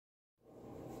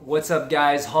What's up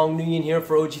guys, Nguyen here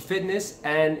for OG Fitness,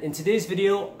 and in today's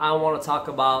video I want to talk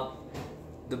about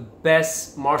the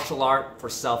best martial art for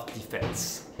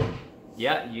self-defense.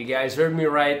 Yeah, you guys heard me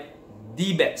right,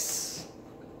 the best.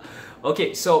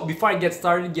 Okay, so before I get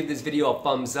started, give this video a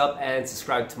thumbs up and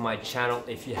subscribe to my channel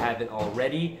if you haven't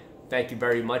already. Thank you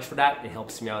very much for that, it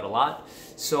helps me out a lot.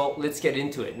 So let's get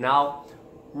into it. Now,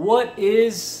 what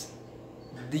is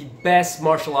the best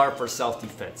martial art for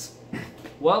self-defense?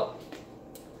 Well,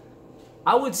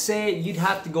 I would say you'd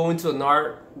have to go into an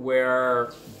art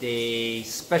where they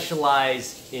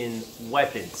specialize in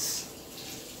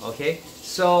weapons. Okay,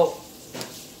 so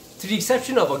to the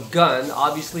exception of a gun,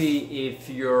 obviously, if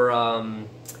you're,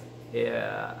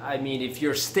 if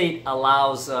your state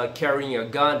allows carrying a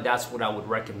gun, that's what I would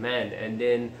recommend. And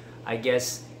then I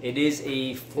guess it is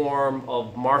a form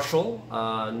of martial,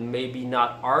 maybe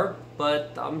not art,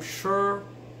 but I'm sure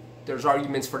there's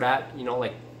arguments for that. You know,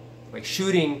 like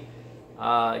shooting.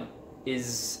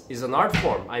 Is an art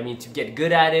form. I mean, to get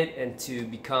good at it and to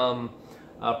become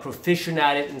proficient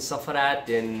at it and stuff like that,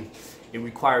 then it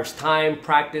requires time,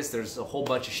 practice. There's a whole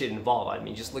bunch of shit involved. I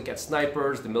mean, just look at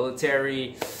snipers, the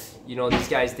military. You know, these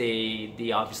guys,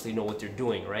 they obviously know what they're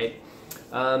doing, right?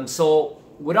 So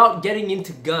without getting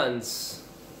into guns,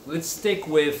 let's stick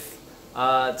with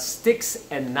sticks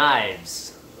and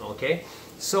knives. Okay.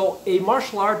 So a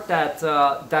martial art that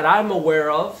I'm aware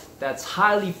of that's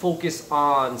highly focused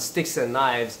on sticks and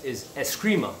knives is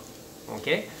eskrima.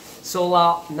 Okay, so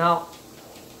now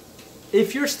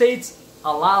if your state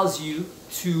allows you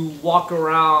to walk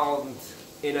around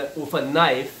with a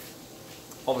knife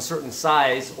of a certain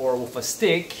size or with a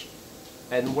stick,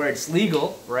 and where it's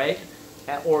legal, right?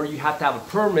 Or you have to have a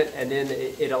permit, and then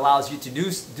it allows you to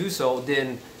do so,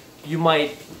 then you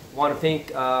might want to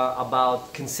think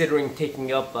about considering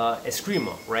taking up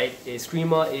eskrima, right?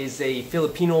 Eskrima is a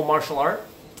Filipino martial art,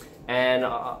 and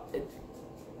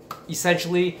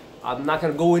essentially, I'm not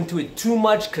going to go into it too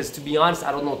much because, to be honest,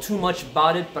 I don't know too much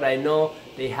about it, but I know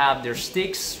they have their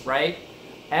sticks, right?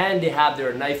 And they have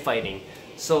their knife fighting.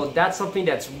 So that's something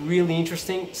that's really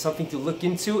interesting, something to look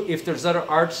into. If there's other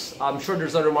arts, I'm sure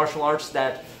there's other martial arts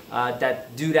that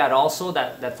do that also,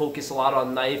 that focus a lot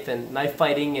on knife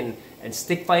fighting and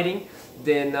stick fighting,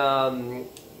 then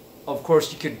of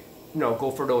course you could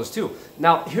go for those too.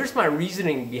 Now here's my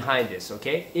reasoning behind this.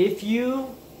 Okay, if you're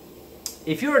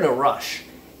in a rush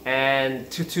and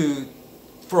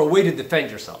for a way to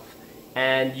defend yourself,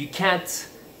 and you can't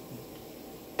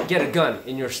get a gun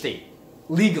in your state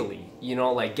legally,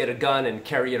 like get a gun and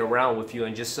carry it around with you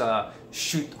and just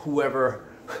shoot whatever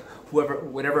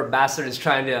bastard is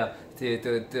trying to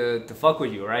fuck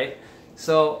with you, right?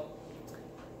 So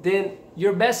then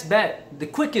your best bet, the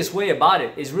quickest way about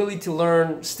it, is really to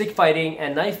learn stick fighting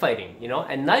and knife fighting,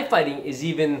 and knife fighting is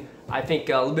even, I think,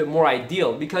 a little bit more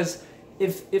ideal, because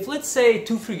if let's say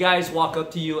 2-3 guys walk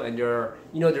up to you and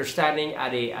they're standing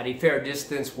at a fair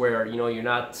distance where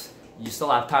you still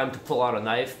have time to pull out a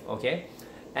knife, okay?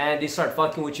 And they start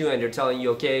fucking with you and they're telling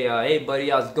you, okay, hey buddy,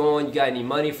 how's it going? You got any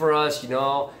money for us,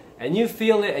 And you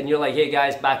feel it and you're like, hey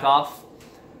guys, back off.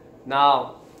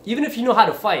 Now, even if you know how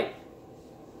to fight,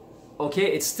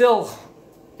 okay, it's still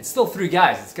 3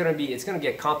 guys. It's gonna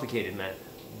get complicated, man.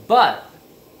 But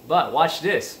watch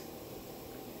this.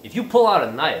 If you pull out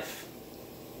a knife,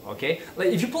 okay, like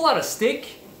if you pull out a stick,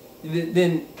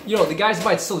 then the guys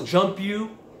might still jump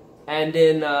you, and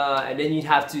then you'd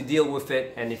have to deal with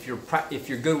it. And if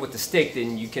you're good with the stick,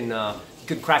 then you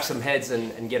could crack some heads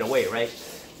and get away, right?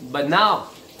 But now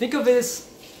think of this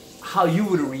how you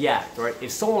would react, right?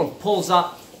 If someone pulls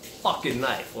out a fucking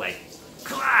knife, like,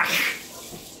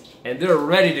 and they're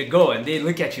ready to go, and they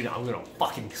look at you, I'm gonna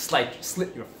fucking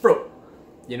slit your throat,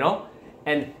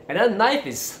 And that knife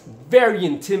is very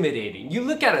intimidating. You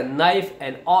look at a knife,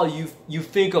 and all you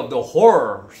think of the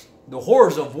horrors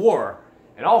of war,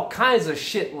 and all kinds of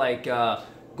shit like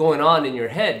going on in your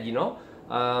head,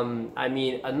 I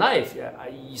mean, a knife,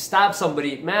 you stab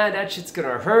somebody, man, that shit's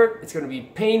gonna hurt, it's gonna be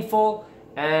painful,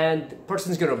 and the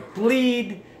person's gonna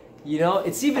bleed,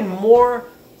 It's even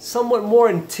somewhat more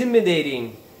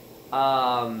intimidating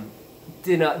than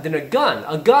a gun.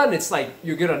 A gun, it's like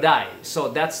you're gonna die, so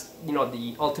that's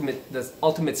the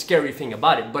ultimate scary thing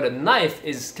about it. But a knife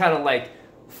is kind of like,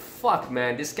 fuck,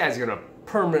 man, this guy's gonna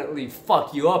permanently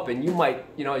fuck you up, and you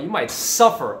might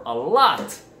suffer a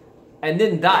lot and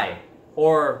then die.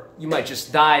 Or you might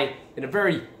just die in a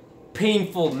very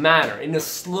painful manner, in a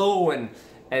slow and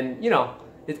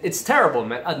it's terrible,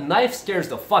 man. A knife scares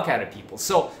the fuck out of people.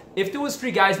 So if there was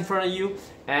 3 guys in front of you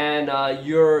and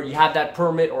you have that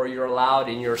permit, or you're allowed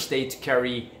in your state to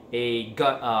carry a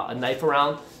knife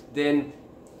around, then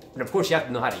And of course, you have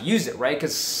to know how to use it, right?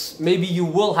 Because maybe you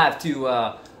will have to,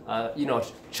 you know,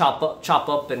 chop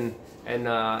up and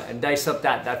dice up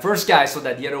that first guy, so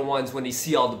that the other ones, when they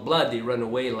see all the blood, they run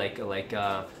away like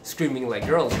screaming like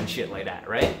girls and shit like that,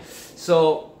 right?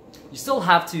 So you still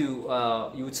have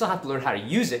to, you would still have to learn how to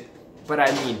use it. But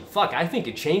I mean, fuck, I think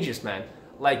it changes, man.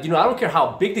 Like, you know, I don't care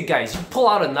how big the guy is. You pull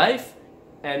out a knife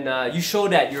and you show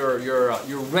that you're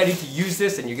ready to use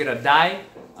this and you're gonna die.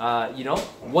 You know,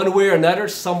 one way or another,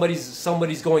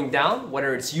 somebody's going down,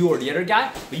 whether it's you or the other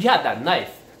guy. But you have that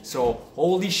knife. So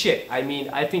holy shit! I mean,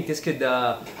 I think this could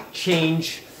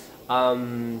change.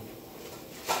 Well,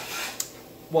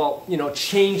 you know,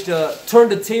 turn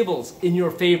the tables in your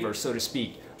favor, so to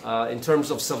speak, in terms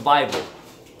of survival,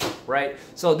 right?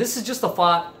 So this is just a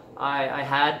thought I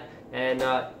had, and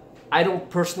I don't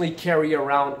personally carry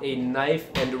around a knife,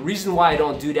 and the reason why I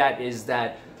don't do that is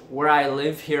that where I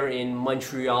live here in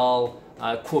Montreal,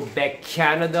 Quebec,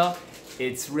 Canada,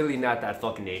 it's really not that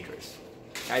fucking dangerous.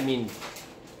 I mean,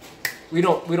 we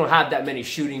don't have that many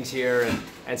shootings here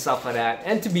and stuff like that.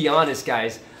 And to be honest,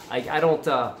 guys, I don't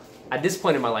at this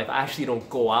point in my life, I actually don't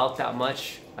go out that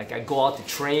much. Like, I go out to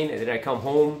train and then I come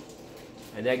home,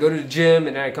 and then I go to the gym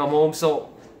and then I come home. So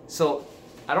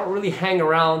I don't really hang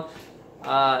around.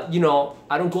 You know,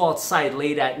 I don't go outside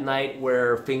late at night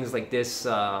where things like this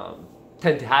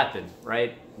tend to happen,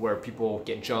 right? Where people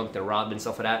get jumped and robbed and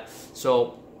stuff like that.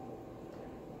 So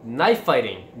knife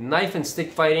fighting, knife and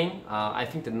stick fighting, I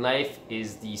think the knife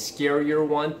is the scarier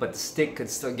one, but the stick could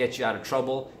still get you out of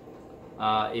trouble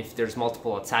if there's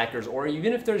multiple attackers, or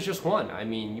even if there's just one. I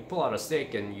mean, you pull out a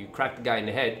stick and you crack the guy in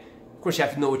the head. Of course, you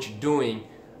have to know what you're doing,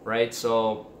 right?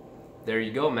 So there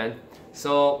you go, man.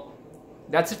 So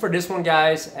that's it for this one,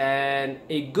 guys, and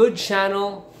a good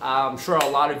channel. I'm sure a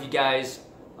lot of you guys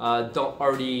don't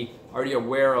already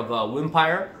aware of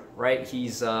Wimpire, right?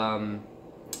 He's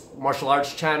martial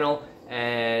arts channel,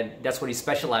 and that's what he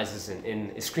specializes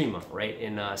in Eskrima, right?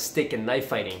 In stick and knife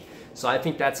fighting. So I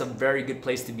think that's a very good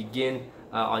place to begin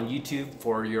on YouTube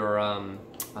for your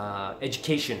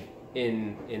education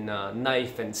in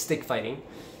knife and stick fighting.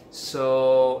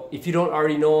 So if you don't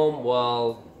already know him,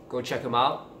 well, go check him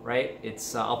out, right?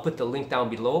 It's I'll put the link down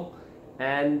below.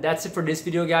 And that's it for this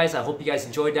video, guys. I hope you guys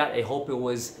enjoyed that. I hope it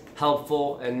was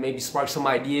helpful and maybe sparked some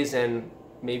ideas, and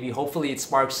maybe hopefully it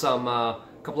sparked some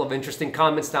couple of interesting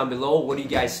comments down below. What do you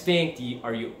guys think?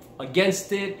 Are you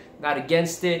against it, not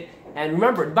against it? And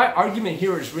remember, my argument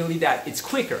here is really that it's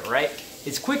quicker, right?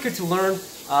 It's quicker to learn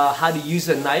how to use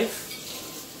a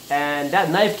knife, and that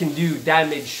knife can do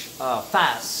damage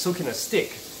fast, so can a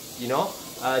stick, you know?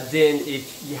 Then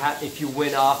if you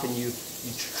went off and you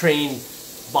train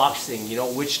boxing, you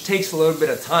know, which takes a little bit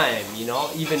of time, you know,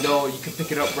 even though you can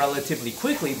pick it up relatively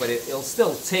quickly, but it'll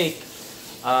still take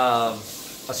a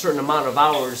certain amount of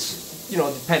hours, you know,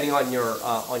 depending on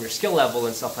your skill level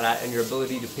and stuff like that, and your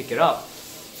ability to pick it up.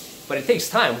 But it takes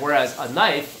time. Whereas a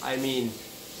knife, I mean,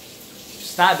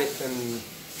 stab it and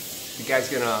the guy's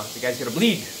gonna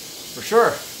bleed for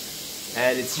sure,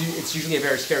 and it's usually a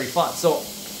very scary thought. So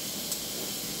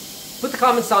put the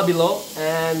comments down below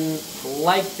and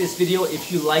like this video if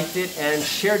you liked it, and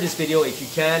share this video if you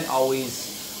can. Always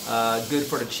good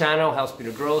for the channel, helps me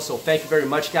to grow. So thank you very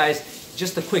much, guys.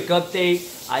 Just a quick update.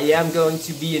 I am going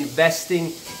to be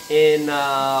investing in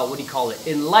what do you call it?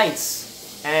 In lights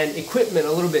and equipment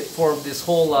a little bit for this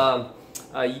whole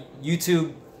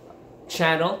YouTube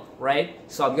channel, right?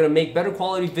 So I'm gonna make better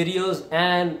quality videos,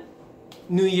 and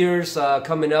New Year's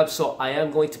coming up, so I am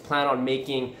going to plan on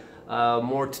making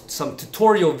some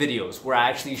tutorial videos where I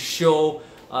actually show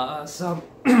some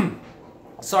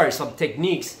some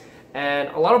techniques, and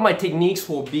a lot of my techniques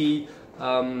will be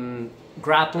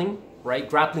grappling, right?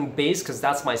 Grappling based, because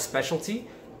that's my specialty,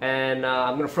 and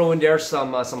I'm gonna throw in there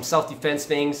some self-defense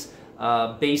things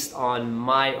based on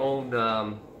my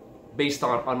own, based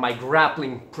on my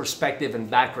grappling perspective and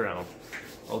background.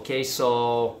 Okay,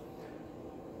 so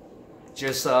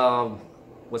just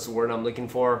what's the word I'm looking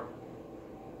for?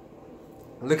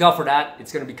 Look out for that.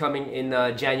 It's going to be coming in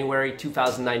January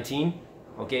 2019.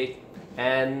 Okay,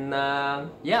 and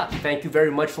yeah, thank you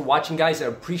very much for watching, guys. I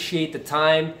appreciate the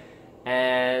time,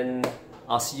 and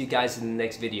I'll see you guys in the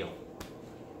next video.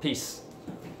 Peace.